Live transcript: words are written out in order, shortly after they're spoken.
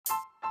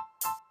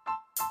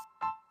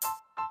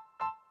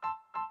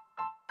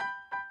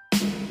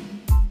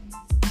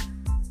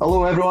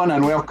Hello everyone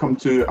and welcome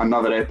to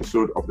another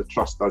episode of the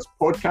Trust Us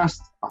podcast,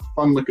 a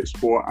fun look at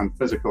sport and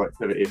physical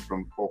activity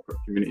from Falkirk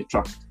Community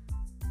Trust.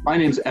 My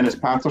name's Innes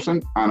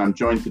Patterson and I'm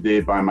joined today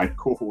by my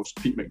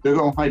co-host Pete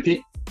McDougall. Hi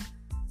Pete.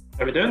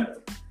 How we doing?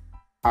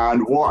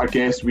 And what a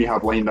guest we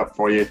have lined up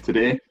for you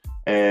today.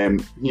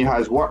 He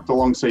has worked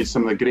alongside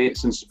some of the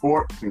greats in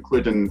sport,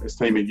 including his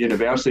time at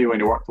university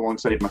when he worked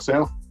alongside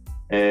myself.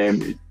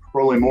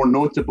 Probably more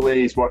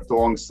notably, he's worked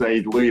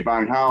alongside Louis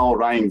van Gaal,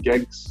 Ryan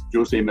Giggs,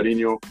 Jose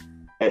Mourinho.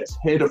 It's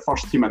Head of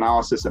First Team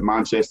Analysis at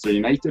Manchester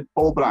United,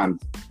 Paul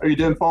Brand. How are you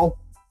doing, Paul?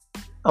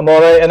 I'm all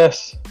right,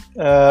 Innes.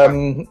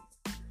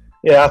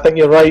 I think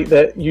you're right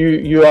that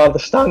you are the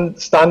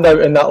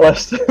standout in that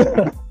list.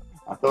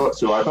 I thought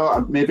so. I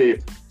thought maybe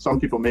some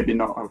people maybe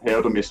not have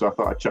heard of me, so I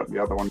thought I'd chuck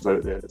the other ones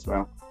out there as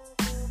well.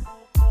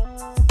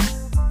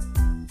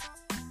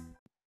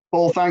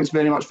 Paul, thanks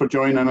very much for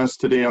joining us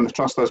today on the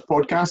Trust Us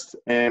podcast.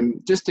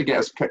 Just to get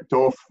us kicked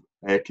off,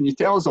 can you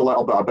tell us a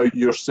little bit about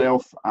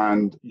yourself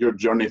and your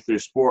journey through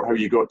sport, how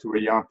you got to where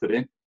you are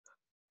today?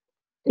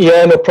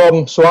 Yeah, no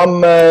problem. So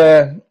I'm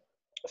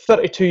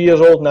 32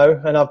 years old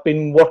now and I've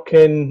been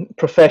working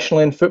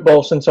professionally in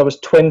football since I was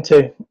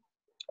 20.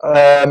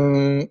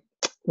 Went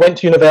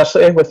to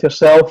university with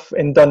yourself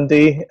in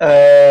Dundee,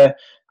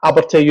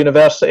 Abertay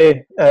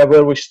University,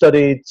 where we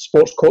studied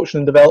sports coaching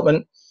and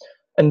development.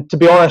 And to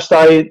be honest,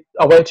 I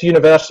went to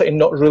university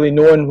not really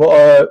knowing what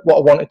I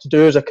wanted to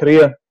do as a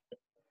career.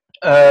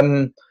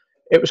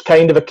 It was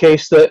kind of a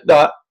case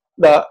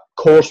that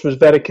course was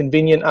very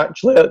convenient.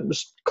 Actually, it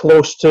was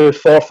close to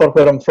Forfar,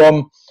 where I'm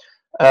from,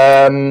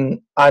 and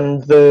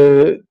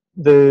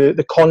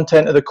the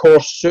content of the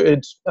course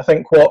suited, I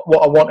think,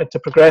 what I wanted to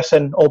progress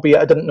in. Albeit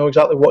I didn't know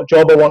exactly what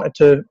job I wanted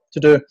to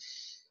do.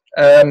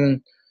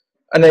 And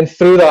then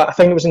through that, I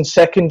think it was in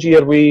second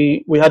year,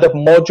 we had a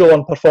module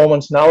on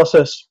performance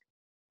analysis.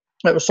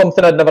 It was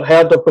something I'd never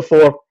heard of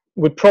before.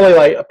 I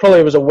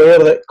probably was aware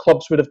that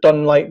clubs would have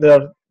done like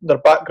their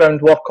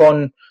background work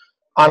on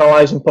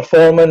analysing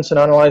performance and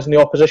analysing the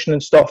opposition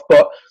and stuff,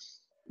 but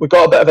we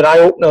got a bit of an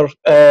eye-opener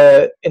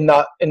in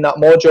that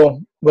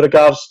module with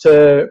regards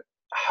to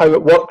how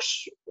it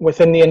works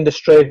within the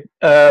industry,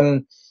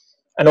 and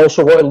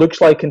also what it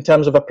looks like in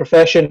terms of a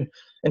profession.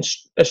 And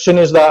as soon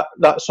as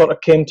that sort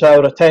of came to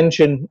our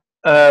attention,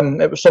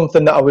 it was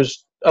something that I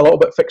was a little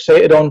bit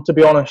fixated on, to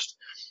be honest.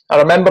 I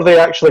remember they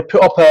actually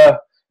put up a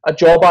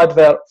job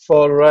advert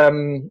for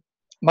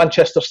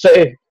Manchester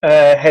City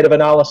head of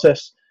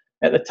analysis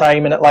at the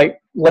time, and it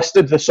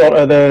listed the sort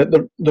of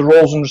the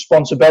roles and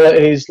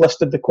responsibilities,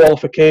 listed the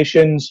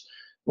qualifications,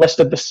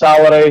 listed the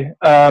salary,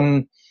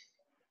 and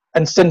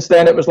since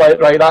then it was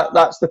like, right,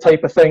 that's the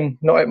type of thing,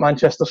 not at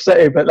Manchester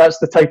City, but that's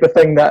the type of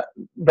thing that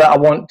I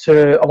want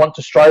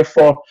to strive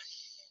for.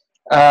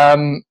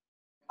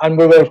 And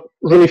we were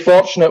really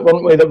fortunate,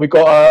 weren't we, that we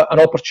got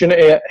an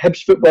opportunity at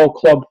Hibs Football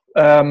Club,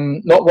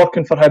 not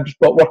working for Hibs,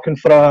 but working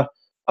for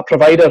a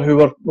provider who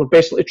were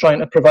basically trying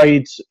to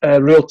provide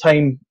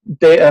real-time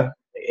data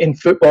in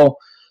football.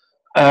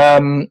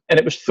 And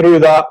it was through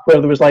that, where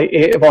there was like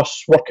 8 of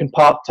us working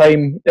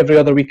part-time every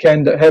other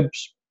weekend at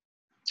Hibs,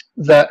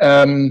 that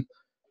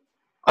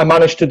I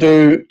managed to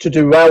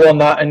do well on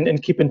that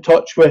and keep in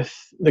touch with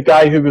the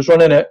guy who was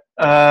running it.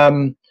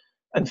 And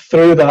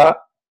through that,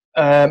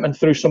 and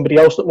through somebody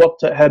else that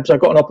worked at Hibs, I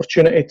got an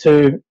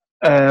opportunity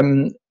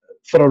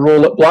for a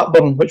role at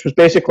Blackburn, which was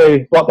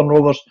basically Blackburn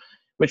Rovers,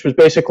 which was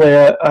basically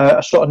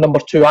a sort of number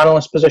 2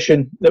 analyst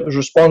position that was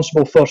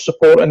responsible for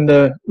supporting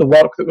the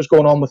work that was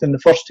going on within the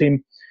first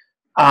team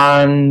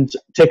and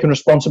taking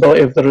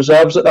responsibility of the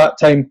reserves at that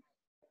time.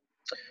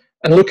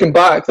 And looking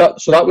back,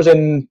 that was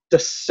in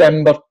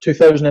December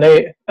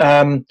 2008,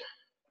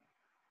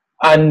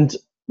 and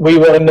we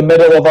were in the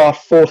middle of our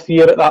 4th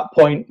year at that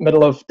point,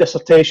 middle of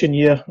dissertation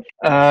year,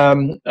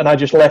 and I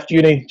just left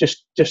uni,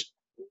 just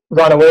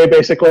ran away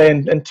basically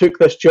and took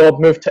this job,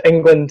 moved to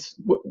England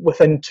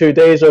within 2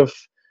 days of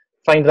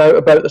finding out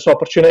about this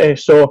opportunity.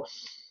 So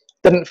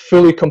didn't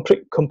fully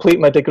complete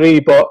my degree,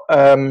 but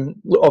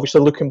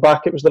obviously looking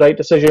back, it was the right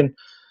decision.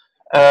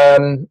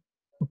 And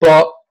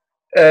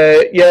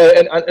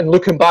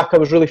looking back, I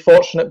was really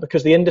fortunate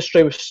because the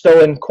industry was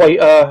still in quite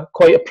a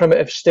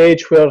primitive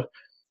stage where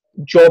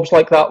jobs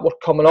like that were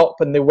coming up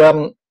and they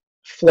weren't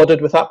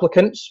flooded with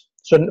applicants.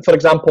 So, for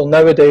example,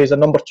 nowadays a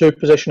number 2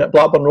 position at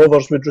Blackburn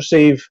Rovers would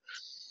receive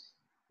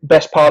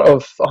best part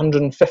of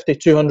 150,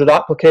 200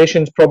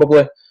 applications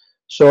probably.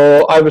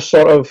 So I was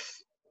sort of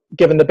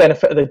given the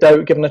benefit of the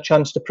doubt, given a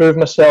chance to prove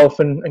myself,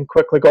 and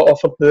quickly got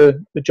offered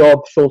the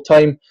job full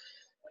time.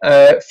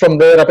 From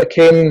there, I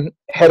became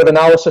head of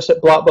analysis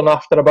at Blackburn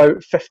after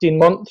about 15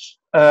 months.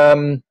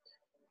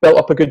 Built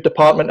up a good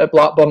department at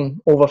Blackburn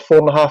over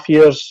 4.5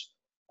 years,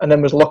 and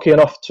then was lucky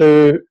enough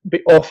to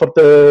be offered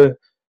the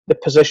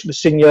position, the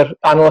senior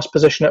analyst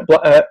position at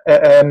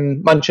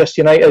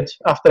Manchester United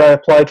after I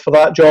applied for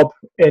that job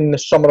in the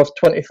summer of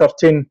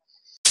 2013.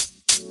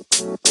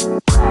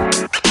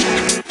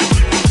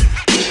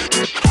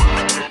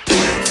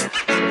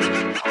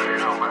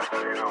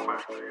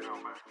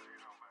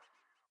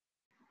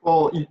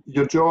 Well,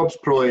 your job's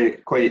probably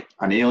quite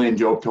an alien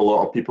job to a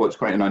lot of people. It's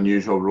quite an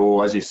unusual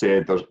role. As you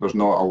said, there's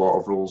not a lot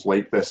of roles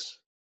like this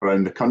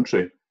around the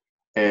country.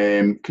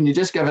 Can you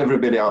just give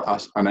everybody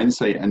an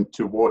insight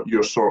into what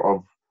your sort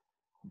of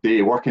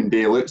working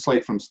day looks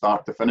like from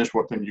start to finish?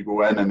 What time you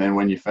go in, and then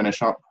when you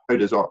finish up, how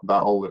does that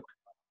all look?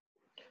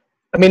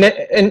 I mean,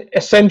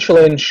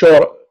 essentially, in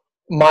short,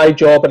 my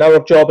job and our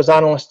job as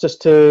analysts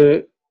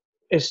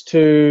is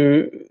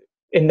to,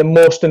 in the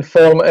most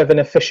informative and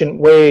efficient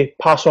way,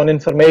 pass on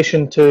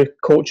information to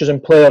coaches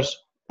and players.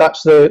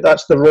 That's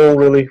the role,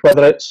 really.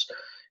 Whether it's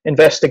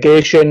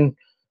investigation,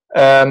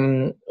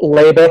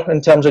 labour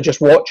in terms of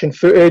just watching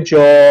footage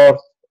or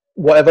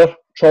whatever,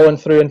 trawling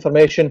through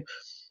information,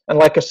 and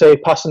like I say,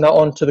 passing that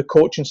on to the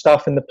coaching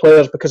staff and the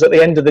players, because at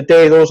the end of the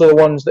day, those are the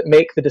ones that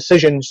make the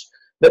decisions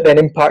that then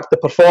impact the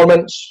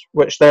performance,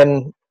 which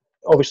then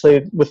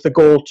obviously with the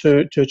goal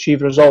to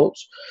achieve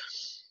results.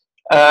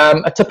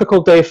 A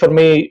typical day for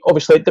me,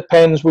 obviously it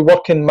depends, we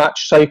work in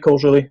match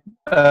cycles really,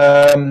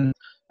 but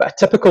a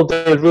typical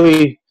day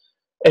really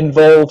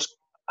involves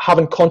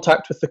having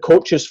contact with the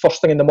coaches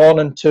first thing in the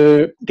morning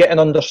to get an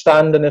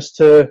understanding as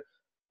to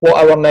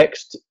what our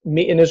next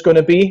meeting is going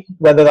to be,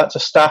 whether that's a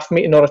staff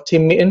meeting or a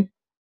team meeting.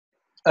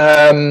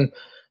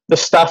 The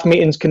staff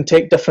meetings can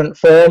take different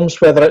forms,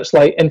 whether it's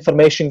like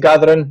information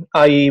gathering,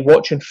 i.e.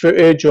 watching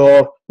footage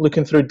or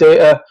looking through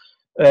data,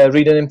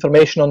 reading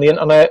information on the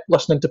internet,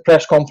 listening to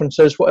press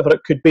conferences, whatever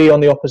it could be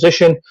on the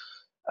opposition,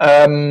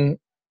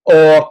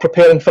 or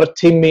preparing for a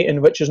team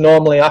meeting, which is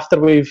normally after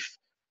we've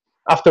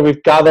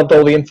gathered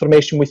all the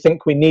information we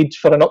think we need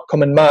for an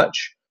upcoming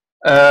match.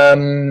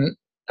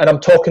 And I'm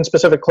talking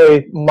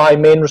specifically my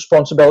main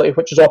responsibility,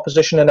 which is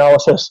opposition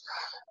analysis.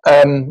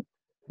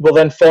 We'll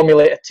then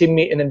formulate a team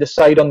meeting and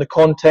decide on the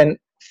content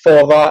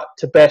for that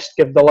to best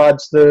give the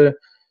lads the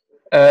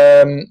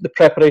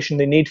preparation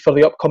they need for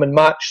the upcoming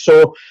match.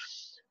 So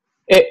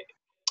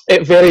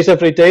it varies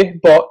every day,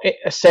 but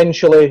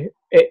essentially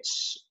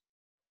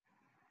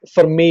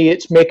for me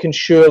it's making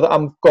sure that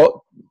I've got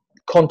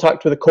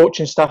contact with the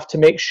coaching staff to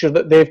make sure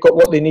that they've got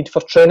what they need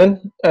for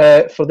training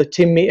for the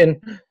team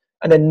meeting.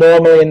 And then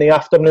normally in the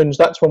afternoons,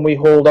 that's when we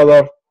hold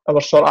our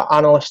sort of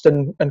analyst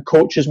and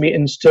coaches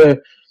meetings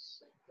to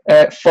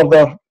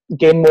further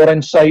gain more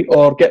insight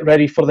or get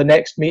ready for the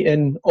next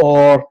meeting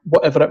or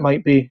whatever it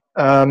might be.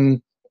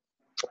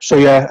 So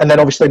yeah, and then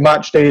obviously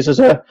match days is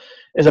a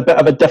bit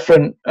of a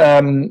different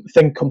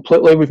thing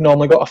completely. We've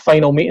normally got a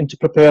final meeting to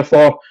prepare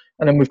for,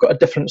 and then we've got a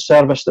different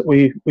service that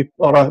we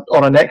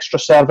or an extra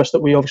service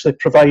that we obviously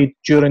provide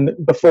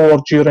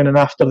before, during, and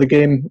after the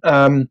game.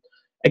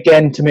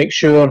 Again, to make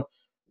sure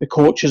the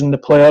coaches and the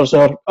players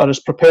are as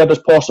prepared as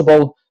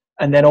possible,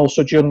 and then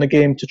also during the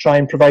game to try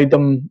and provide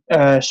them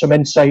some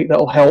insight that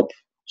will help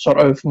sort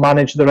of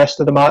manage the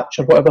rest of the match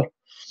or whatever.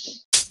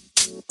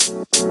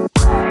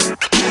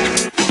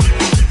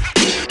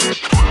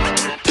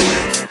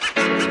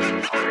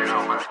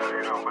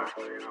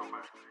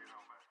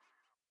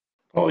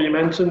 Paul, you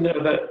mentioned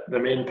there that the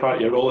main part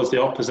of your role is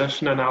the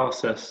opposition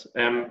analysis.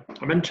 I'm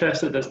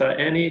interested, is there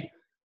any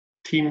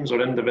teams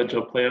or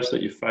individual players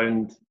that you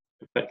found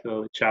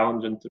particularly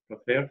challenging to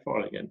prepare for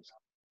against?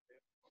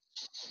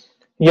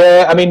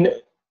 Yeah, I mean,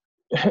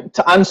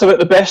 to answer it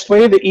the best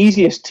way, the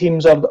easiest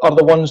teams are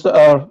the ones that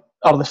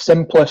are the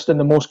simplest and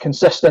the most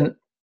consistent.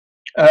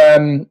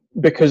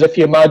 Because if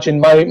you imagine,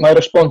 my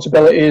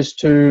responsibility is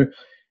to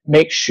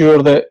make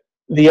sure that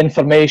the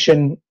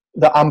information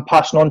that I'm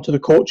passing on to the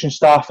coaching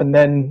staff and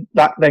then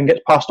that then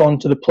gets passed on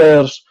to the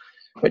players,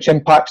 which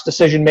impacts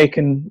decision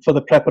making for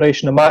the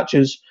preparation of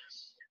matches,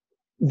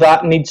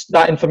 that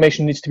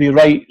information needs to be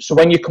right. So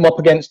when you come up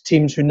against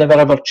teams who never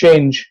ever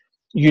change,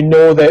 you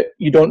know that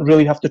you don't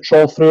really have to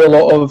trawl through a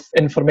lot of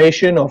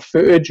information or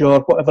footage or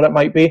whatever it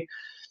might be.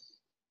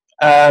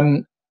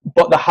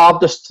 But the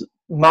hardest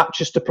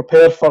matches to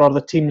prepare for are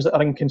the teams that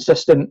are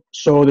inconsistent.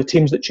 So the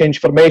teams that change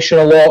formation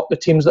a lot, the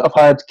teams that have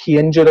had key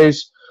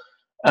injuries,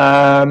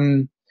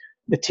 the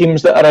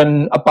teams that are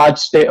in a bad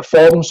state of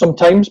form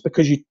sometimes,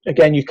 because you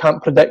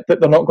can't predict that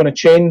they're not going to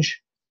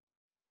change.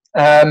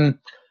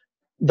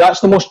 That's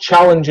the most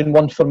challenging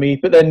one for me.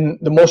 But then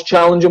the most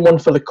challenging one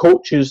for the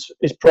coaches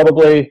is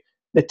probably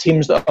the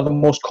teams that are the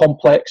most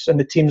complex and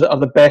the teams that are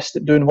the best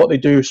at doing what they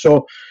do.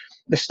 So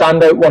the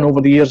standout one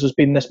over the years has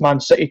been this Man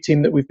City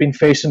team that we've been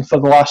facing for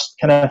the last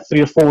kind of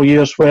 3 or 4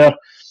 years, where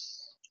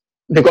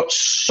they've got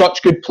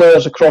such good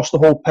players across the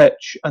whole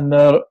pitch and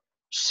they're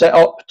set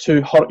up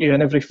to hurt you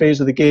in every phase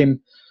of the game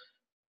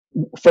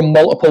from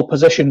multiple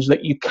positions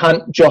that you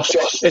can't just.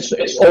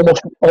 It's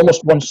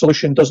almost one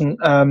solution doesn't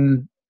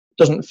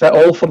fit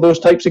all for those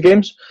types of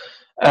games.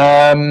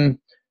 So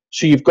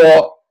you've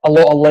got a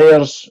lot of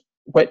layers,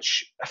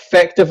 which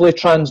effectively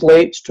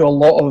translates to a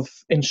lot of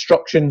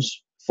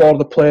instructions for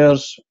the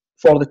players,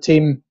 for the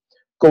team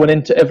going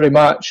into every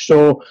match.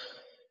 So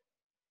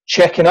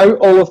checking out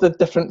all of the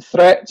different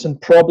threats and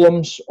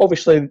problems,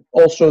 obviously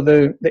also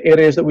the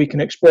areas that we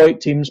can exploit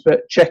teams,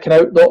 but checking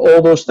out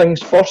all those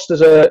things first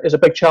is a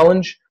big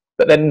challenge.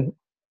 But then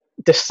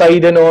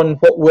deciding on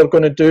what we're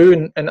going to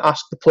do and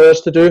ask the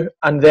players to do,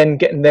 and then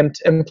getting them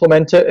to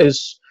implement it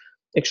is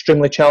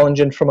extremely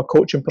challenging from a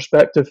coaching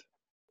perspective.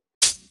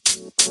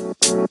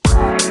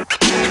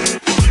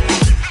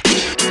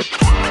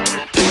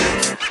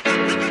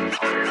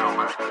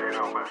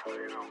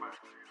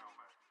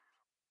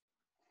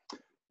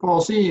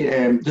 Paul, see,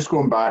 just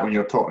going back when you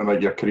were talking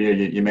about your career,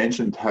 you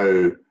mentioned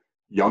how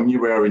young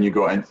you were when you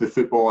got into the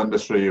football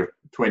industry. You're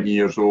 20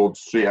 years old,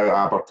 straight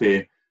out of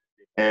Abertay.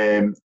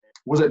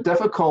 Was it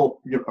difficult?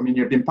 I mean,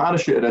 you've been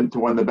parachuted into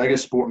one of the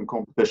biggest sporting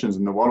competitions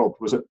in the world.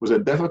 Was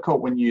it difficult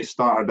when you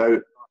started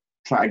out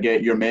trying to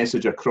get your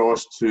message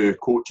across to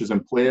coaches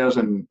and players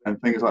and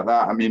things like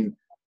that? I mean,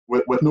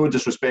 with no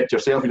disrespect to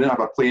yourself, you didn't have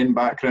a playing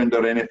background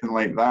or anything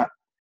like that.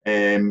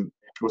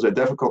 Was it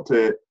difficult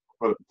to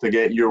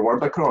get your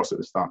word across at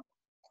the start?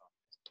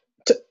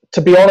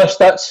 To be honest,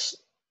 that's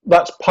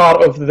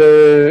part of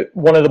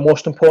one of the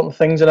most important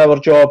things in our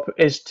job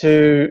is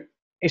to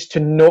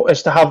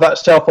have that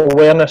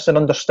self-awareness and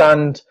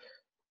understand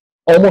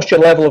almost your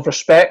level of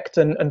respect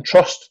and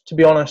trust, to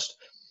be honest.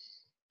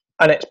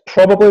 And it's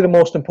probably the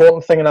most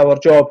important thing in our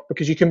job,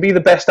 because you can be the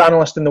best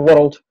analyst in the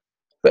world,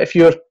 but if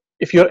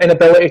your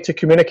inability to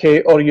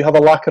communicate or you have a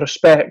lack of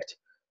respect,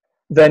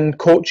 then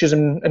coaches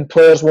and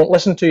players won't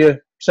listen to you.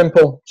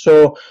 Simple.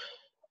 So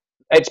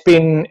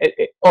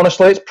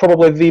honestly, it's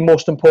probably the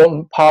most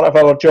important part of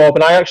our job,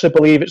 and I actually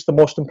believe it's the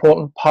most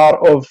important part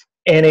of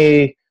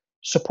any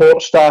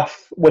support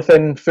staff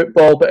within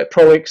football, but it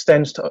probably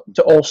extends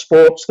to all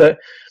sports, that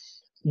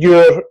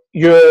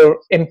your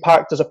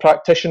impact as a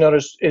practitioner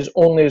is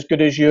only as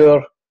good as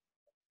your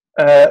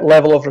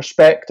level of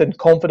respect and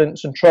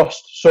confidence and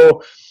trust.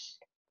 So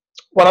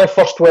when I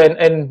first went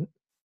in,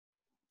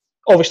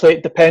 obviously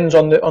it depends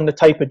on the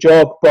type of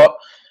job, but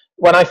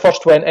when I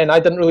first went in, I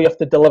didn't really have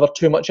to deliver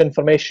too much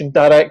information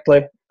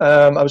directly.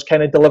 I was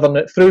kind of delivering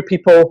it through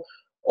people,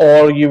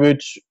 or you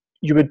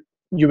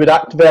would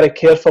act very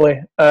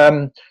carefully.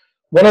 One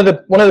of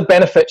the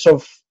benefits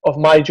of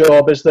my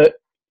job is that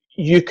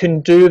you can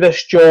do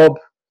this job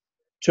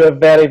to a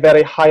very,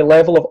 very high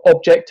level of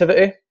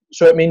objectivity.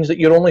 So it means that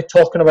you're only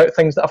talking about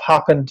things that have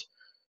happened.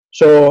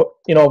 So,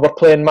 we're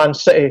playing Man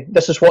City.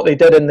 This is what they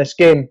did in this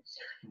game.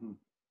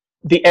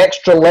 The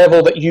extra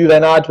level that you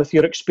then add with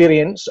your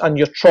experience and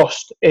your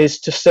trust is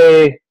to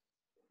say,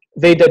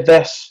 they did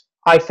this,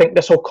 I think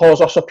this will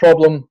cause us a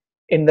problem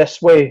in this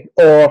way.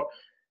 Or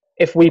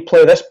if we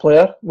play this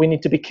player, we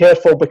need to be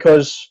careful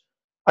because,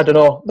 I don't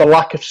know, the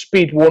lack of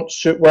speed won't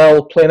suit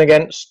well playing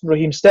against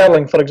Raheem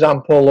Sterling, for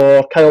example,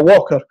 or Kyle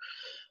Walker.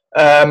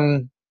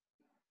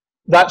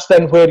 That's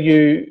then where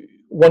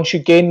once you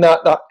gain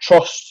that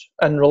trust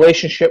and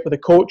relationship with the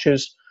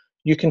coaches,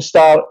 you can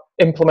start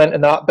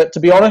implementing that. But to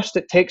be honest,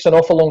 it takes an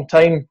awful long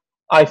time,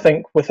 I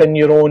think, within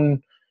your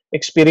own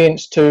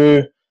experience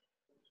to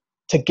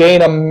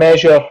gain a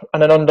measure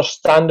and an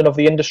understanding of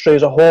the industry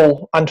as a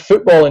whole and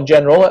football in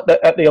general at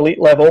the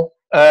elite level,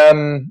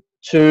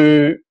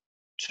 to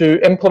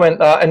implement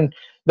that. And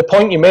the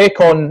point you make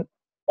on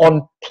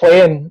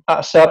playing at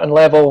a certain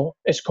level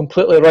is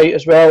completely right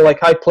as well.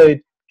 Like, I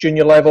played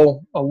junior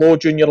level, a low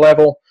junior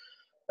level,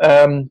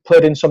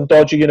 played in some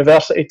dodgy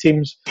university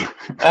teams.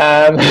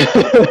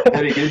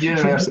 Very good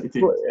university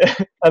teams.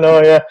 I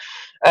know, yeah.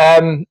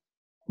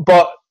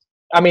 But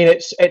I mean,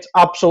 it's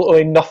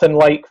absolutely nothing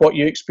like what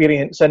you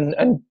experience,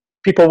 and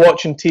people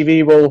watching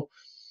TV will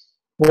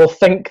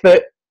think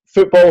that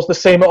football's the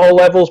same at all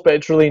levels, but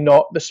it's really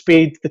not. The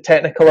speed, the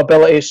technical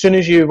ability. As soon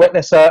as you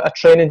witness a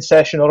training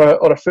session or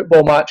a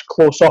football match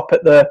close up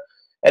at the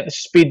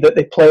speed that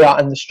they play at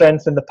and the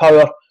strength and the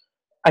power,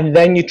 and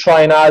then you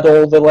try and add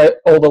all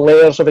the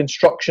layers of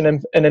instruction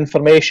and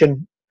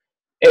information,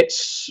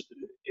 it's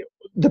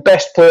the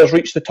best players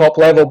reach the top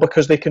level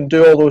because they can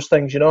do all those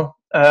things,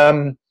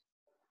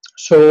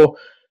 So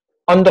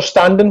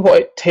understanding what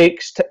it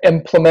takes to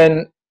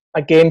implement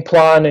a game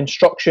plan,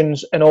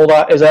 instructions, and all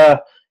that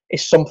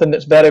is something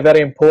that's very, very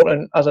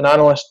important as an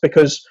analyst.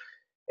 Because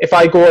if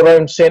I go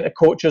around saying to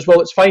coaches, well,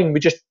 it's fine, we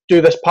just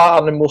do this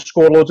pattern and we'll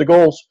score loads of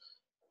goals,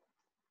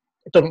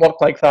 it doesn't work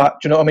like that.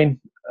 Do you know what I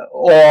mean?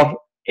 Or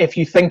if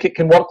you think it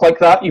can work like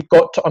that, you've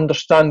got to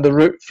understand the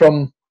route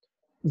from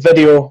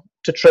video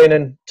to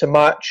training to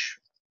match,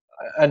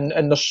 and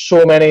there's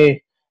so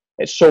many.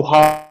 It's so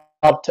hard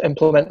to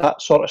implement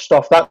that sort of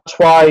stuff. That's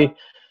why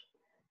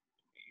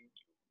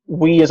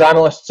we as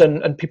analysts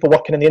and people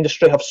working in the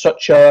industry have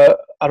such a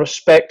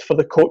respect for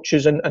the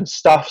coaches and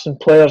staffs and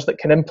players that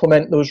can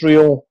implement those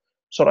real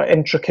sort of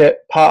intricate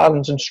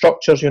patterns and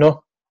structures,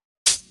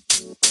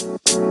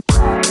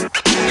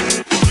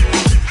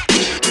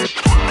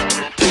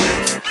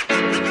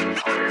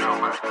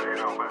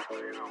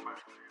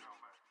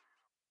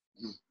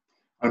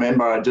 I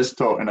remember just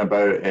talking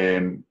about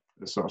the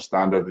sort of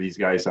standard these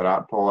guys are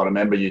at, Paul. I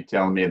remember you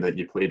telling me that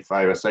you played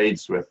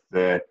five-a-sides with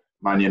the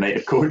Man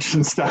United coach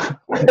and stuff.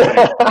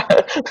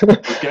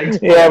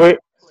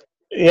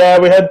 Yeah,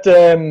 we had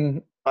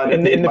in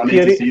the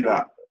period. To see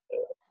that.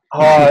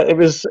 It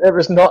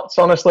was nuts,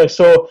 honestly.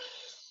 So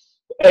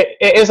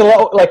It is a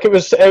lot like it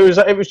was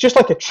just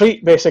like a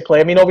treat basically.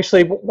 I mean,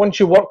 obviously, once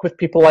you work with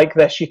people like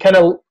this, you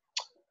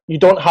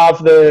don't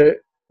have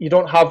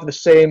the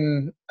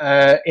same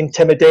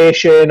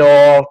intimidation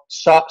or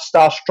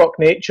starstruck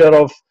nature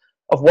of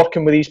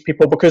working with these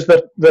people, because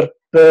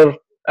they're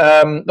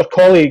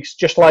colleagues,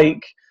 just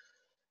like,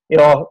 you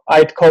know, I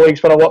had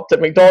colleagues when I worked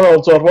at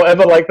McDonald's or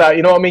whatever like that.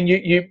 You know what I mean?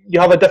 You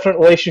have a different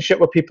relationship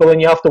with people,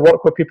 and you have to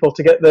work with people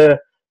to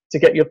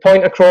get your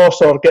point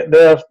across, or get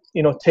their,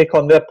 you know, take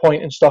on their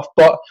point and stuff.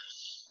 But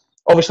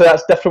obviously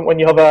that's different when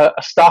you have a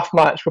staff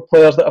match with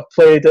players that have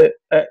played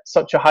at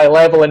such a high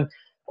level. And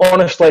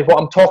honestly, what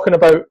I'm talking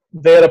about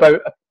there,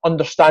 about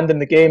understanding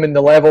the game and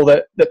the level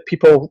that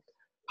people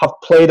have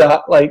played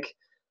at, like,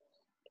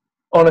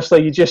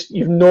 honestly,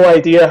 you've no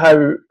idea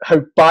how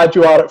bad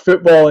you are at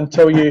football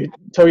until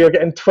you're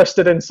getting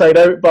twisted inside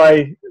out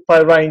by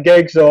Ryan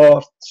Giggs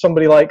or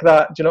somebody like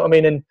that. Do you know what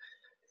I mean? And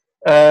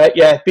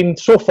been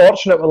so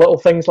fortunate with little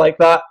things like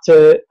that,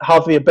 to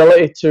have the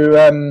ability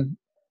to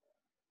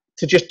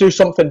just do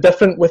something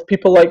different with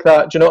people like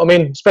that. Do you know what I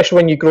mean? Especially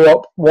when you grow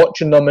up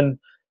watching them and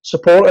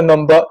supporting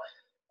them. But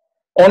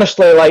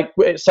honestly, like,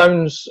 it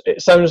sounds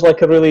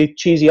like a really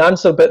cheesy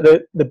answer, but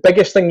the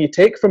biggest thing you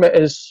take from it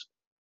is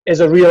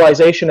a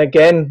realization,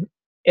 again,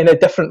 in a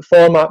different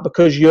format,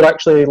 because you're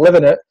actually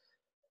living it,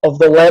 of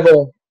the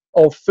level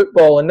of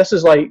football. And this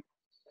is like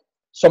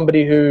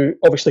somebody who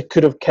obviously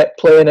could have kept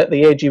playing at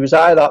the age he was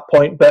at that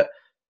point, but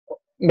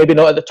maybe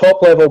not at the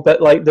top level,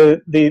 but like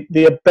the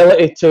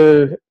ability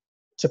to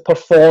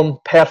perform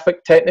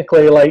perfect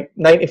technically, like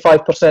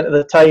 95% of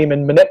the time,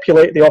 and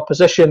manipulate the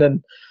opposition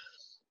and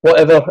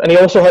whatever. And he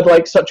also had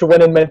like such a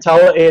winning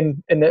mentality,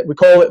 in that we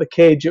call it the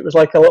cage. It was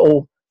like a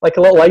little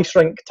ice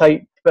rink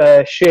type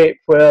shape,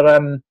 where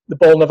the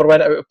ball never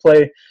went out of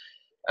play.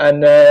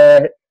 And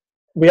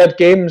we had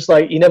games,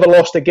 like, he never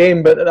lost a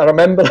game, but I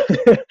remember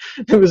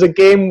there was a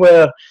game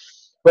where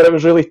it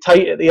was really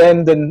tight at the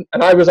end, and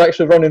I was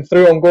actually running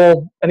through on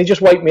goal, and he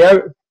just wiped me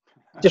out.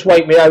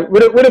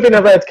 Would have been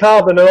a red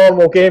card in a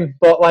normal game,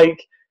 but like,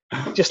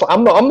 just like,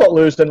 I'm not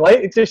losing. Like,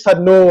 it just had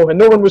and no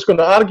one was going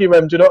to argue with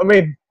him. Do you know what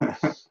I mean?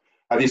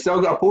 Have you still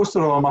got a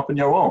poster of him up on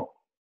your wall?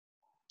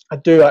 I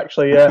do,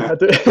 actually. Yeah, I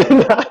do.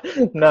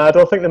 Nah, I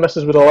don't think the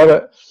missus would allow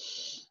it.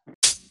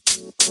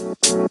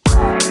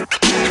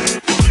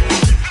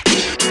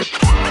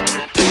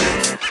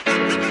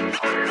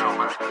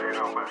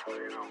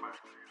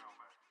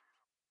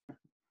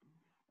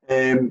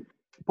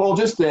 Paul,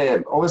 just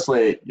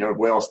obviously you're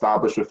well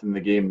established within the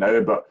game now,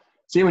 but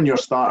see, when you're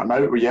starting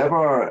out, were you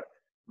ever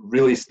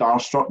really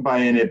starstruck by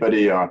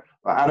anybody? Or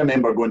I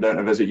remember going down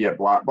to visit you at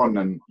Blackburn,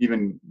 and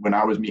even when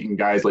I was meeting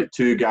guys like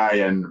Two Guy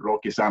and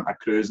Rocky Santa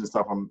Cruz and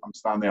stuff, I'm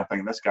standing there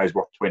thinking, this guy's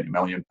worth £20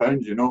 million,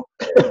 you know?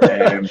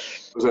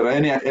 Was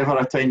there ever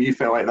a time you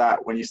felt like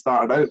that when you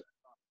started out?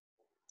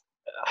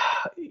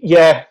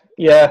 Yeah,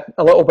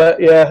 a little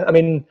bit. Yeah, I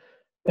mean,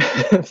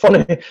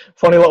 funny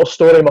little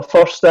story. My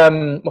first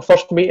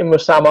meeting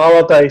with Sam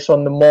Allardyce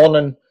on the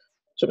morning,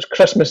 so it was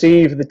Christmas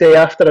Eve, the day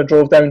after I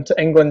drove down to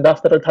England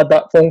after I'd had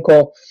that phone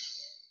call.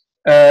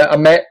 I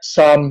met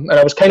Sam, and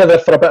I was kind of there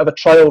for a bit of a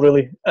trial,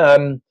 really.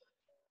 And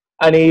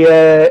I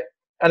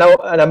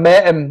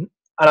met him,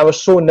 and I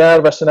was so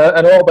nervous and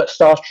a little bit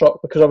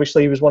starstruck, because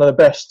obviously he was one of the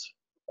best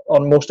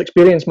or most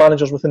experienced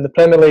managers within the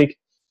Premier League.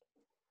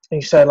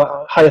 And he said, like,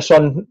 "Hi,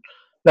 son,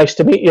 nice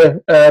to meet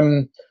you.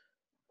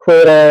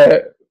 Where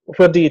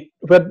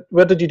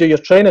did you do your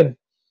training?"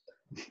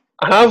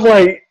 And I was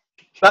like,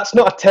 that's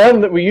not a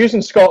term that we use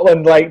in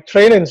Scotland. Like,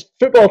 training's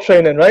football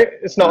training, right?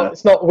 It's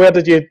not where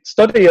did you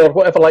study or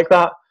whatever like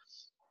that.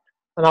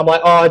 And I'm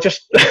like, I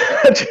just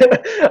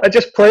I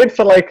just played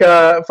for like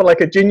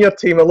a junior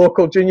team, a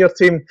local junior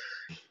team,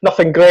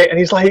 nothing great. And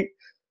he's like,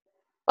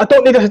 I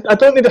don't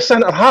need a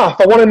centre half.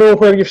 I want to know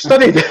where you've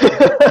studied.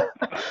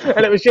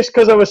 And it was just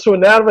because I was so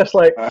nervous.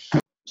 Like,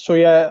 so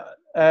yeah,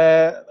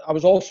 I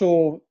was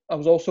also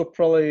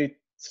probably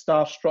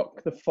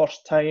starstruck the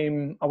first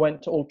time I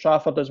went to Old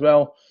Trafford as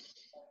well.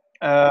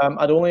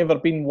 I'd only ever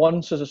been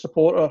once as a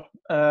supporter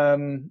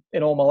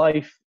in all my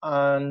life,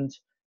 and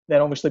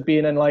then obviously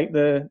being in like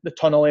the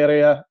tunnel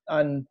area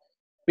and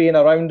being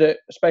around it,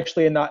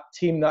 especially in that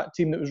team that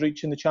was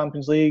reaching the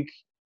Champions League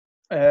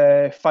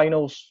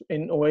finals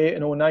in 08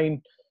 and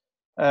 09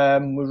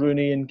 with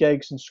Rooney and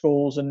Giggs and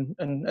Scholes and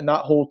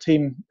that whole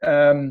team.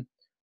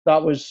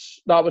 That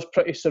was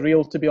pretty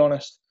surreal, to be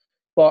honest.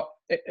 But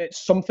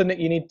it's something that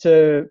you need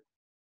to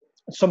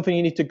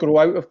grow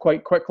out of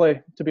quite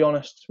quickly, to be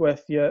honest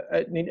with you.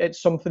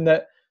 It's something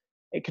that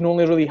it can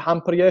only really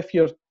hamper you if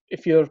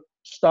you're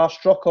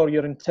starstruck or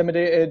you're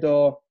intimidated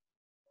or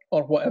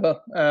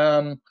whatever.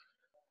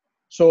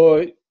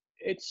 So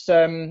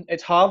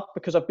it's hard,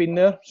 because I've been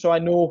there. So I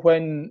know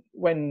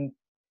when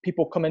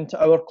people come into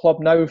our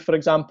club now, for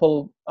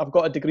example, I've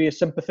got a degree of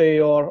sympathy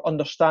or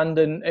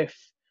understanding if,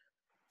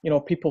 you know,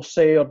 people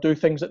say or do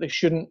things that they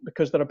shouldn't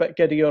because they're a bit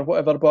giddy or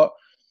whatever. But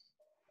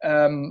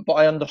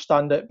I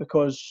understand it,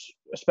 because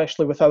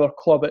especially with our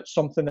club, it's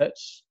something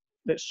that's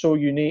so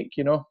unique,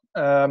 you know.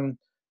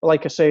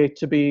 like I say,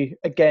 to be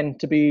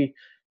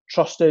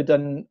trusted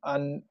and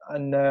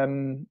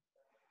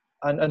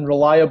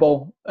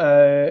reliable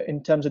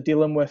in terms of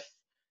dealing with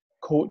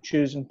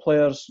coaches and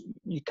players.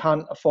 You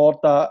can't afford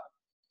that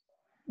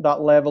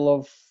level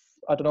of,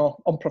 I don't know,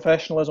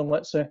 unprofessionalism,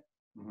 let's say.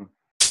 Mm-hmm.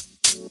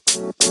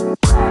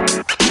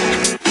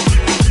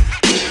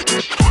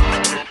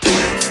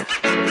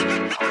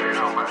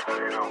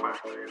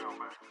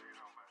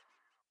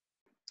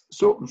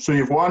 So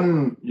you've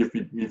won. You've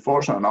been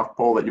fortunate enough,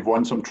 Paul, that you've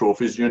won some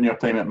trophies during your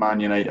time at Man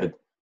United.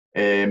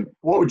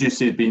 What would you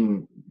say has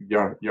been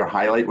your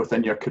highlight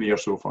within your career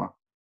so far?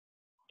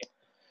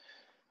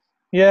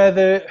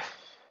 Yeah,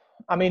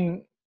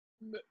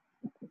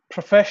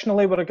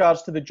 professionally, with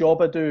regards to the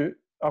job I do,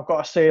 I've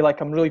got to say,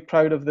 like, I'm really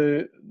proud of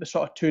the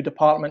sort of two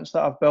departments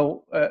that I've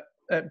built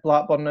at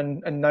Blackburn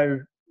and now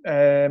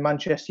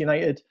Manchester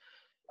United.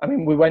 I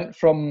mean, we went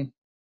from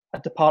a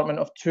department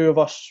of two of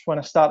us when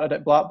I started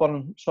at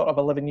Blackburn sort of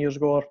 11 years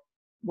ago or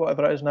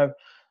whatever it is now.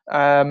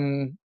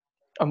 And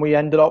we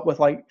ended up with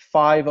like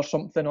 5 or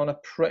something on a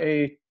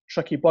pretty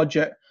tricky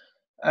budget.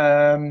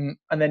 And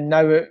then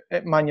now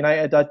at Man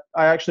United,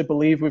 I actually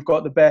believe we've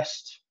got the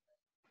best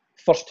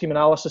first team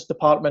analysis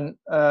department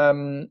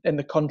in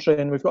the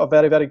country, and we've got a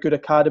very, very good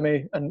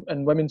academy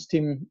and women's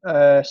team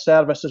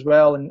service as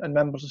well, and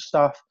members of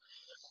staff.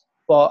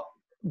 But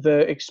the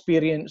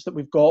experience that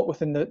we've got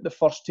within the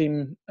first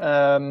team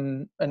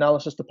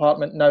analysis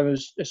department now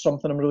is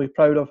something I'm really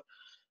proud of.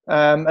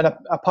 And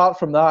apart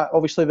from that,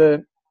 obviously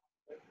the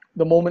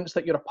moments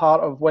that you're a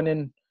part of,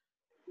 winning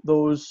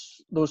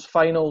those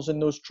finals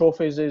and those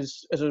trophies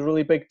is a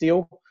really big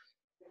deal.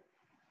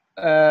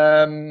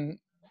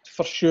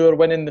 For sure,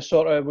 winning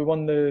we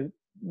won the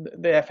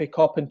FA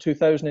Cup in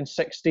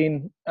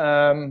 2016.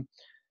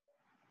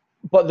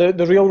 But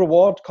the real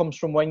reward comes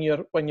from when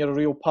you're a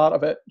real part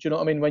of it. Do you know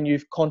what I mean? When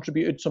you've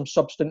contributed some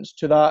substance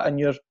to that and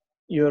you're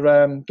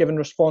given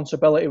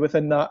responsibility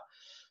within that.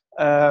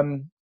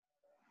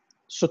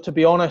 So to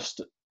be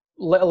honest,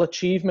 little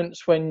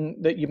achievements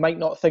that you might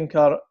not think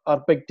are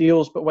big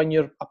deals, but when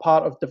you're a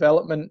part of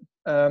development,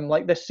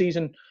 like this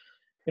season,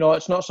 you know,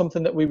 it's not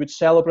something that we would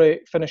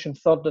celebrate finishing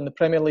third in the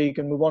Premier League,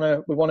 and we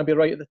want to be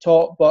right at the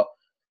top. But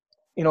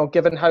you know,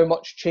 given how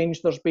much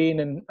change there's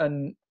been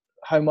and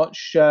how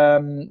much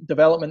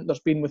development there's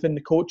been within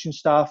the coaching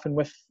staff and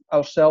with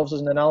ourselves as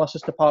an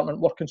analysis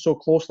department, working so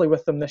closely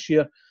with them this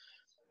year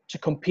to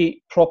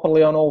compete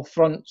properly on all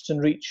fronts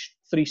and reach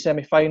 3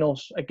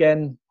 semi-finals,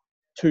 again,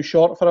 too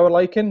short for our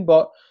liking,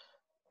 but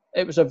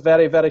it was a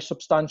very, very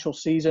substantial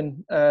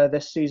season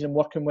this season,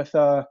 working with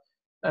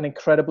an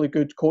incredibly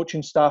good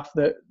coaching staff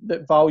that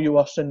value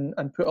us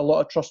and put a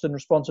lot of trust and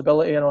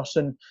responsibility in us.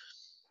 And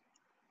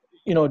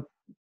you know,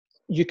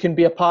 you can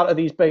be a part of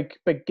these big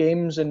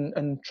games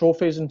and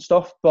trophies and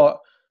stuff, but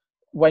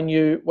when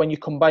you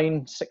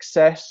combine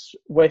success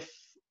with,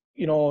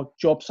 you know,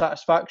 job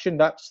satisfaction,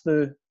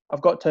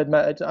 I've got to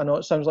admit it, I know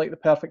it sounds like the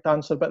perfect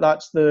answer, but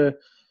that's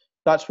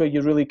where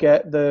you really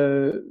get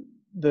the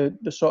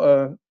sort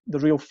of the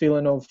real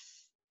feeling of,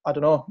 I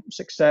don't know,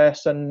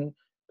 success and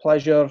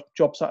pleasure,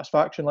 job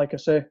satisfaction, like I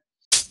say.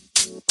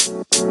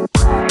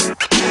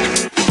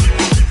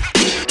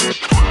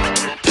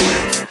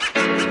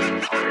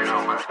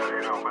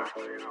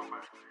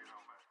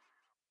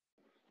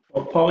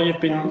 Well, Paul, you've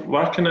been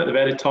working at the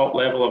very top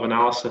level of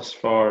analysis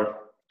for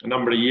a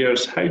number of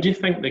years. How do you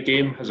think the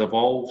game has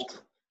evolved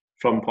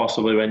from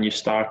possibly when you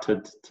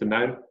started to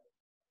now?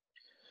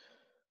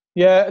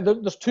 Yeah,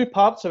 there's two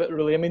parts of it,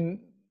 really. I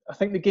mean, I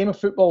think the game of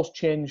football's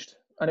changed,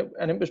 and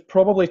it was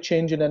probably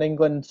changing in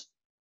England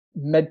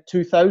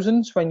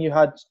mid-2000s when you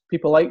had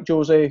people like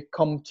Jose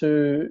come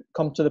to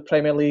the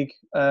Premier League,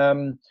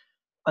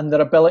 and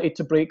their ability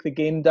to break the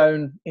game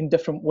down in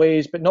different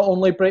ways, but not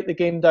only break the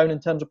game down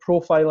in terms of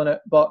profiling it,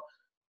 but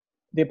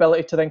the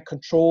ability to then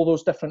control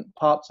those different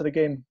parts of the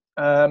game.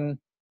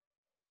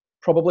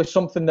 Probably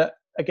something that,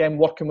 again,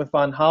 working with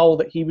Van Gaal,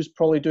 that he was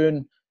probably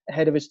doing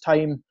ahead of his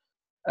time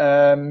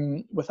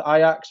with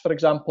Ajax, for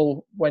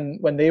example,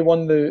 when they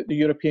won the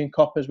European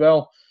Cup as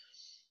well.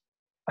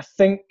 I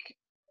think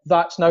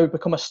that's now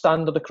become a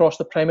standard across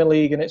the Premier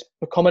League, and it's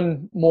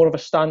becoming more of a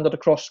standard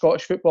across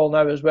Scottish football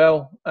now as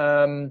well.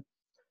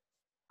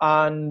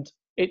 And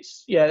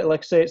it's, yeah, like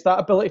I say, it's that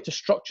ability to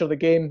structure the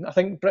game. I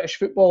think British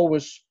football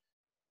was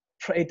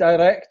pretty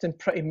direct and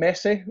pretty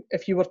messy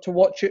if you were to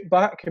watch it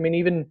back. I mean,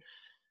 even,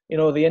 you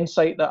know, the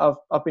insight that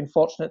I've been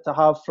fortunate to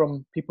have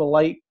from people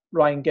like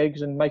Ryan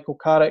Giggs and Michael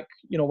Carrick,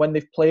 you know, when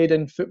they've played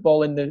in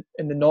football in the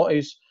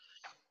noughties,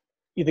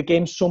 the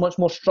game's so much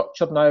more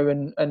structured now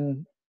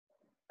and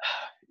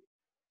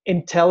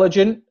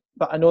intelligent.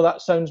 But I know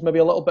that sounds maybe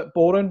a little bit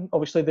boring.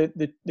 Obviously,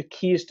 the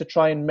key is to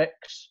try and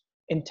mix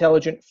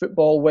intelligent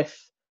football with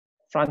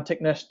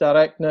franticness,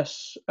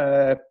 directness,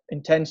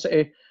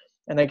 intensity.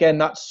 And again,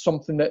 that's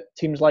something that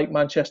teams like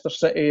Manchester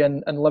City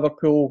and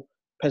Liverpool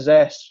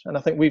possess. And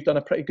I think we've done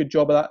a pretty good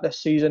job of that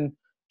this season.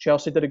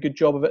 Chelsea did a good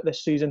job of it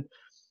this season.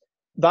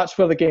 That's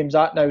where the game's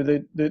at now,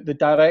 the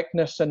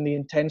directness and the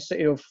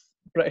intensity of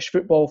British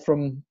football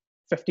from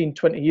 15,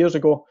 20 years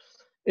ago.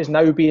 is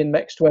now being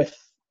mixed with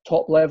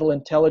top level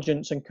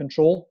intelligence and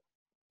control.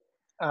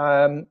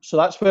 So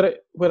that's where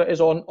it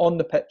is on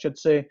the pitch, I'd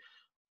say.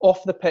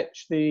 Off the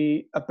pitch,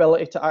 the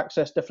ability to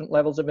access different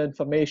levels of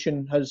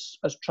information has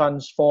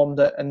transformed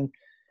it. And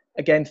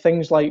again,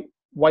 things like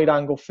wide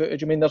angle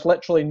footage. I mean, there's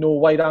literally no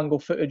wide angle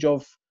footage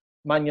of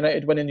Man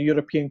United winning the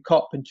European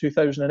Cup in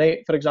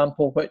 2008, for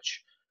example,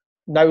 which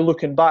now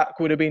looking back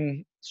would have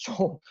been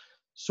so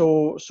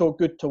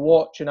good to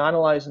watch and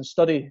analyse and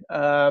study.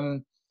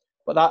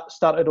 But that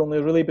started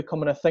only really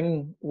becoming a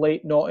thing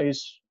late noughties,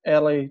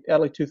 early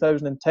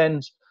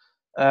 2010s.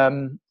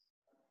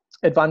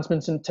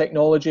 Advancements in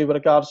technology with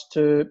regards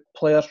to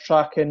players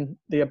tracking,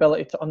 the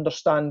ability to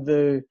understand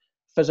the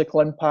physical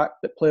impact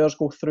that players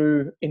go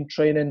through in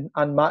training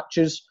and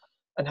matches,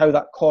 and how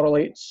that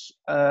correlates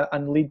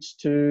and leads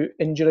to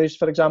injuries,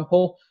 for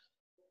example.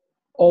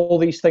 All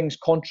these things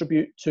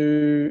contribute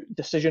to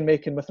decision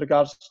making with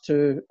regards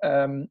to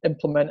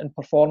implementing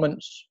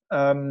performance.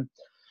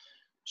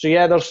 So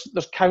yeah, there's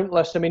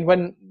countless. I mean,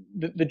 when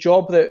the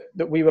job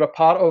that we were a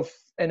part of,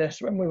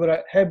 Innes, when we were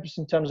at Hibs,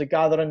 in terms of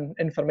gathering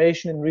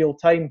information in real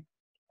time,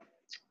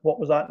 what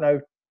was that now?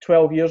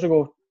 12 years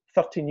ago,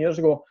 13 years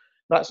ago.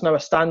 That's now a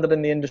standard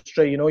in the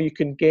industry. You know, you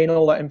can gain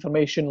all that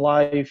information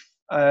live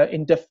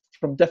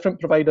from different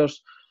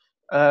providers,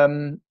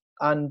 and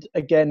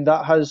again,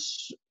 that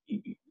has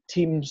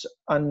teams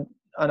and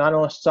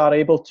analysts are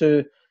able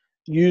to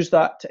use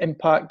that to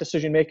impact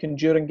decision making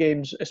during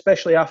games,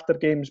 especially after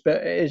games, but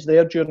it is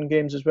there during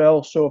games as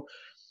well. So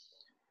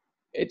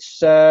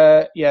it's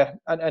and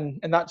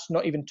that's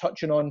not even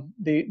touching on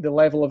the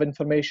level of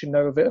information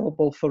now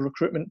available for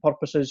recruitment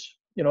purposes.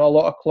 You know, a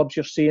lot of clubs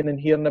you're seeing and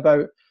hearing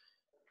about,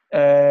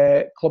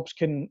 clubs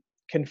can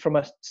from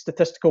a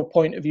statistical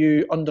point of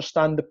view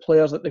understand the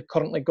players that they've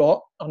currently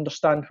got,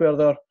 understand where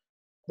they're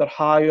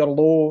high or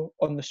low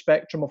on the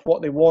spectrum of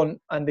what they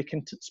want, and they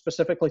can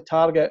specifically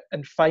target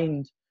and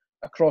find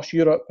across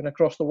Europe and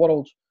across the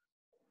world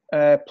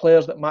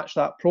players that match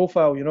that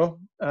profile, you know.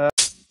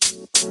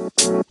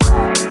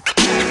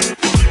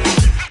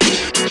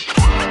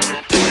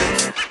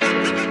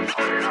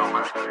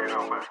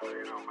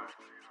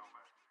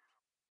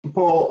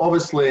 Paul,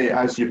 obviously,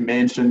 as you've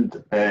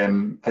mentioned,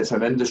 it's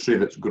an industry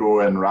that's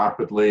growing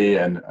rapidly,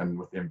 and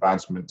with the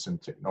advancements in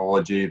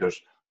technology,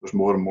 there's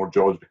more and more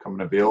jobs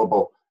becoming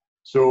available.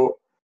 So,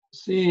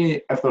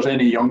 see if there's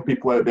any young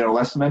people out there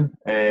listening,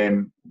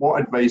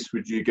 what advice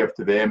would you give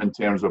to them in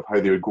terms of how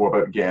they would go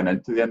about getting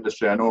into the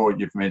industry? I know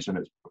you've mentioned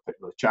it's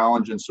particularly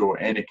challenging, so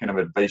any kind of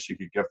advice you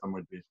could give them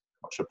would be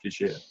much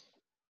appreciated.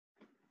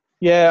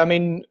 Yeah, I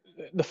mean,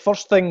 the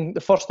first thing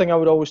I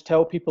would always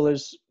tell people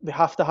is they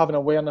have to have an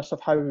awareness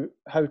of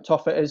how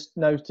tough it is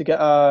now to get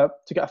a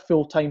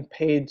full-time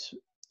paid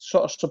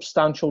sort of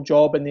substantial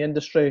job in the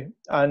industry.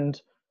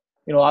 And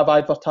you know, I've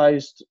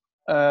advertised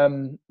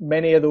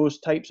many of those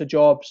types of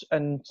jobs,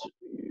 and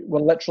we're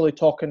literally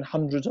talking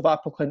hundreds of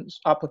applicants,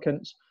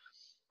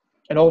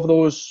 and of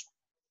those,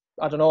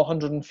 I don't know,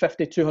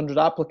 150, 200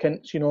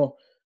 applicants, you know,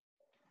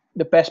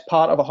 the best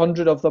part of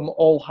 100 of them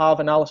all have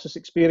analysis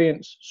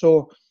experience.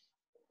 So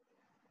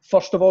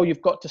first of all,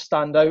 you've got to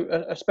stand out,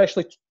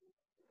 especially,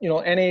 you know,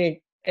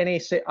 any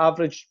say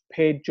average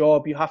paid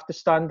job, you have to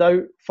stand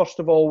out first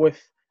of all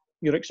with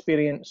your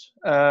experience.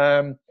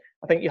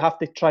 I think you have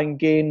to try and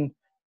gain,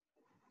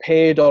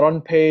 paid or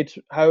unpaid,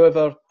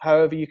 however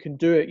you can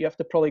do it, you have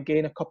to probably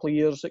gain a couple of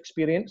years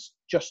experience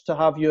just to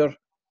have your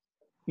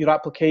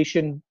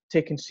application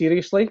taken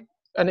seriously.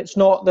 And it's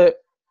not that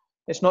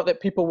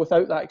people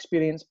without that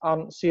experience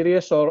aren't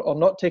serious or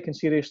not taken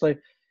seriously.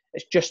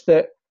 It's just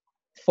that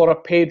for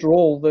a paid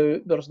role,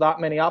 there's that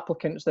many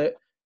applicants that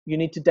you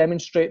need to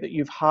demonstrate that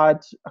you've had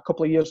a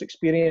couple of years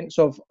experience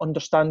of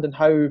understanding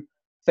how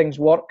things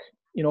work,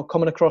 you know,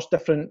 coming across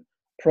different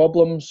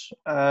problems.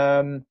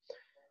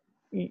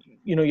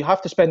 You know, you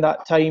have to spend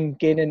that time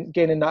gaining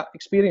that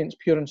experience,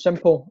 pure and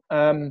simple.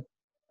 And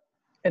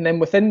then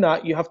within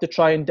that, you have to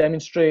try and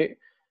demonstrate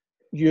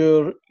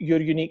your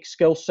unique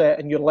skill set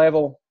and your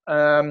level.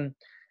 And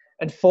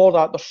for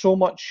that, there's so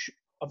much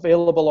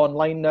available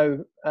online now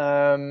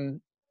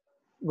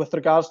with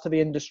regards to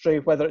the industry,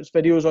 whether it's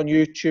videos on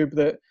YouTube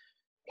that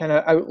kind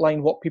of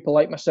outline what people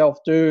like myself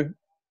do,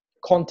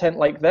 content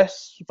like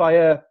this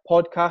via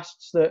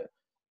podcasts that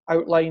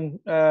outline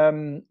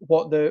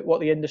what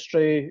the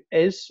industry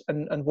is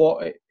and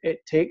what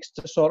it takes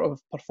to sort of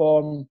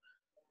perform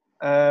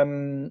at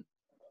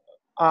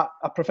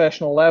a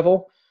professional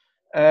level.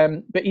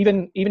 But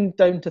even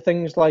down to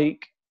things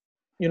like,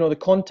 you know, the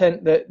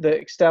content that the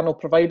external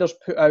providers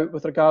put out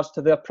with regards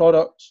to their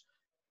products,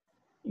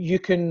 you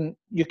can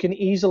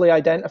easily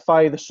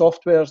identify the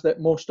softwares that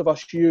most of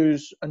us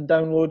use and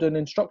download an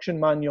instruction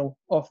manual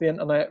off the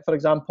internet, for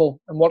example,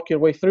 and work your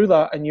way through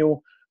that, and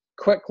you'll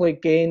quickly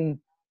gain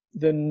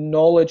the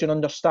knowledge and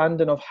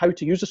understanding of how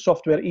to use the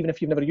software, even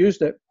if you've never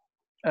used it.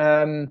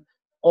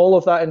 All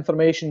of that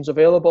information is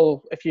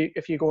available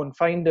if you go and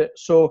find it.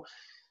 So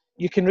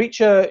you can reach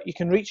a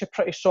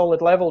pretty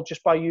solid level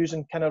just by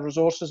using kind of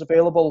resources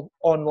available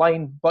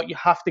online, but you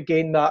have to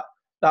gain that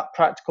that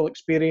practical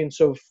experience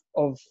of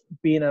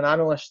being an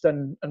analyst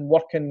and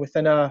working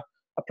within a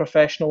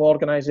professional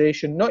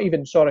organisation, not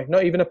even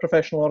a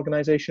professional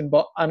organisation,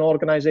 but an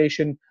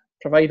organisation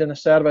providing a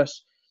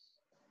service,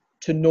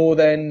 to know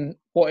then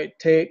what it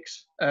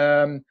takes.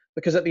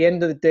 Because at the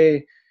end of the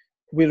day,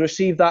 we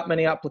receive that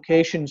many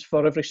applications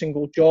for every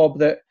single job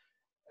that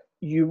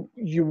you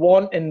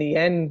want in the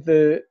end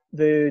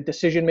the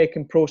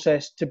decision-making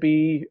process to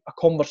be a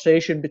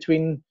conversation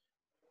between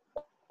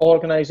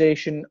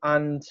organisation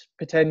and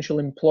potential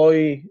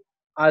employee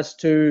as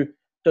to,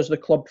 does the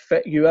club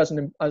fit you as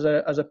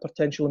a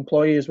potential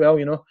employee as well,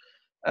 you know.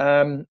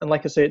 And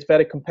like I say, it's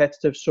very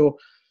competitive. So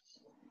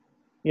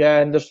yeah,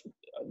 and there's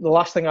the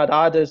last thing I'd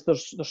add is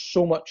there's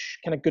so much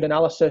kind of good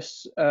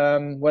analysis,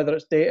 whether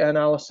it's data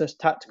analysis,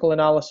 tactical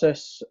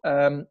analysis,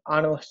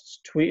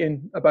 analysts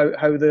tweeting about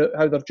how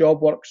their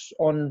job works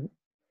on,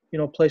 you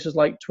know, places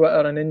like Twitter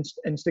and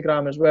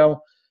Instagram as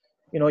well.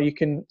 You know, you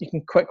can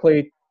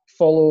quickly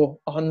follow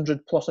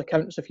 100 plus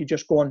accounts if you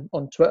just go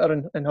on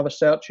Twitter and have a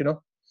search, you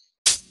know.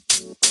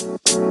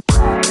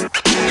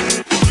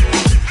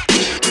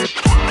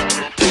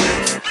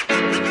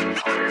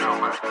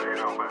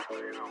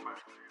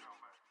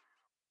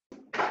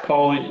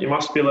 Paul, you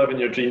must be living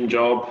your dream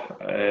job,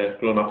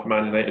 growing up a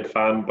Man United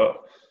fan,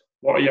 but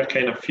what are your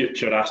kind of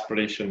future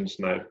aspirations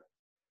now?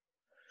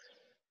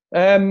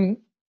 I'm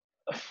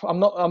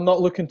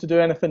not looking to do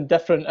anything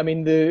different. I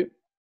mean, the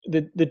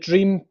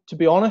dream, to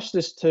be honest,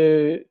 is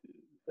to,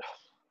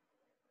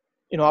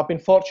 you know, I've been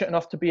fortunate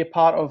enough to be a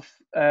part of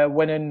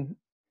winning,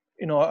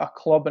 you know, a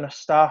club and a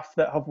staff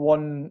that have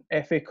won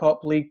FA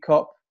Cup, League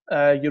Cup,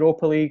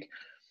 Europa League.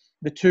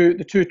 The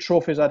two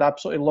trophies I'd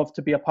absolutely love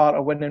to be a part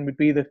of winning would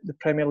be the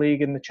Premier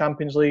League and the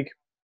Champions League,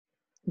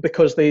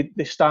 because they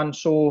stand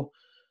so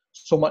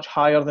much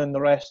higher than the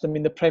rest. I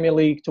mean, the Premier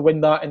League, to win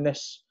that in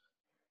this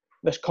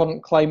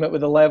current climate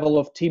with the level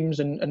of teams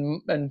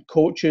and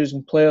coaches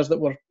and players that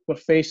we're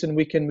facing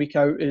week in, week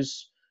out,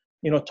 is,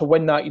 you know, to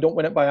win that, you don't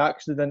win it by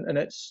accident, and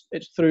it's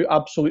through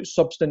absolute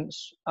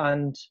substance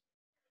and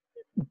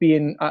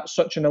being at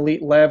such an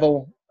elite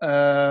level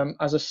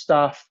as a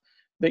staff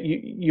that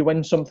you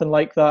win something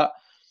like that.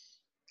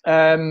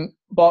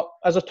 But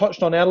as I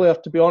touched on earlier,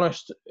 to be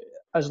honest,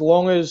 as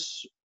long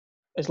as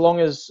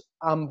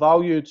I'm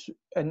valued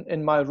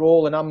in my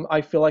role, and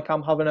I feel like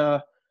I'm having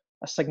a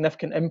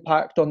significant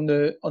impact on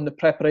the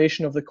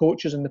preparation of the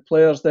coaches and the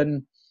players,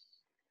 then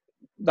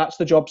that's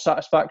the job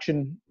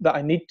satisfaction that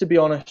I need, to be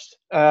honest.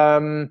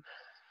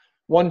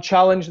 One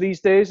challenge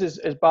these days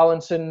is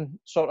balancing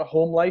sort of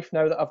home life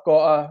now that I've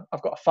got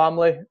a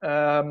family.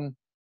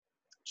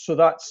 So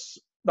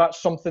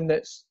that's something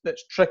that's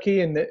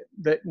tricky and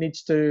that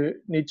needs to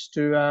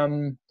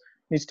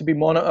be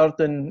monitored.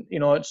 And, you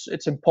know,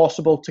 it's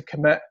impossible to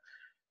commit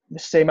the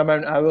same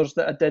amount of hours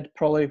that I did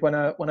probably when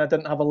I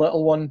didn't have a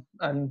little one,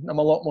 and I'm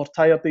a lot more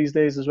tired these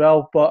days as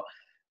well. But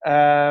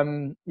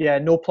yeah,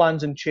 no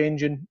plans in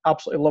changing.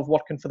 Absolutely love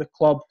working for the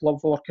club, love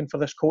working for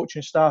this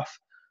coaching staff,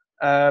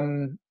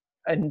 and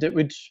it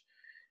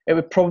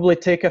would probably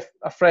take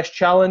a fresh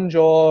challenge,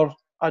 or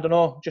I don't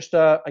know, just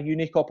a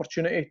unique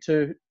opportunity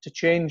to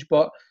change.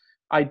 But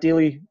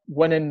ideally,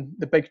 winning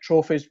the big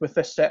trophies with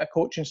this set of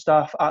coaching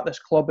staff at this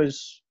club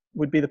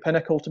would be the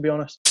pinnacle, to be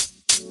honest.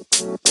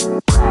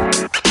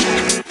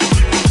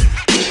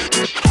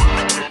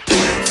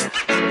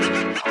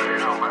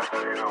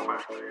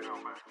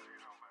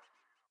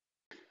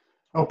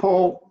 Well,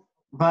 Paul,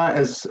 that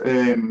is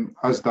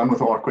us done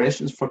with all our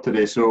questions for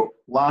today. So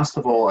last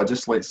of all, I'd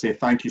just like to say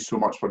thank you so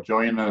much for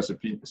joining us.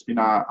 It's been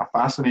a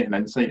fascinating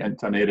insight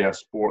into an area of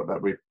sport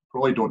that we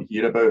probably don't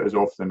hear about as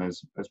often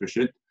as we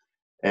should.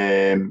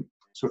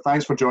 So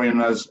thanks for joining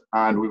us,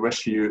 and we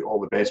wish you all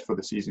the best for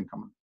the season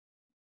coming.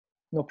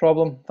 No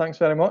problem. Thanks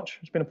very much.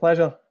 It's been a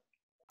pleasure.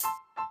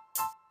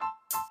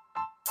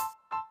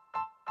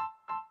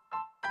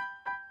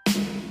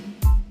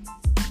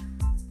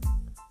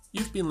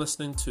 You've been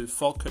listening to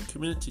Falkirk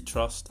Community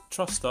Trust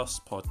Trust Us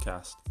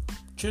podcast.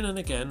 Tune in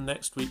again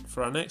next week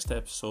for our next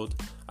episode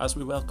as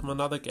we welcome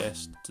another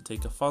guest to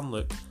take a fun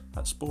look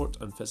at sport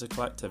and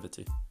physical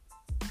activity.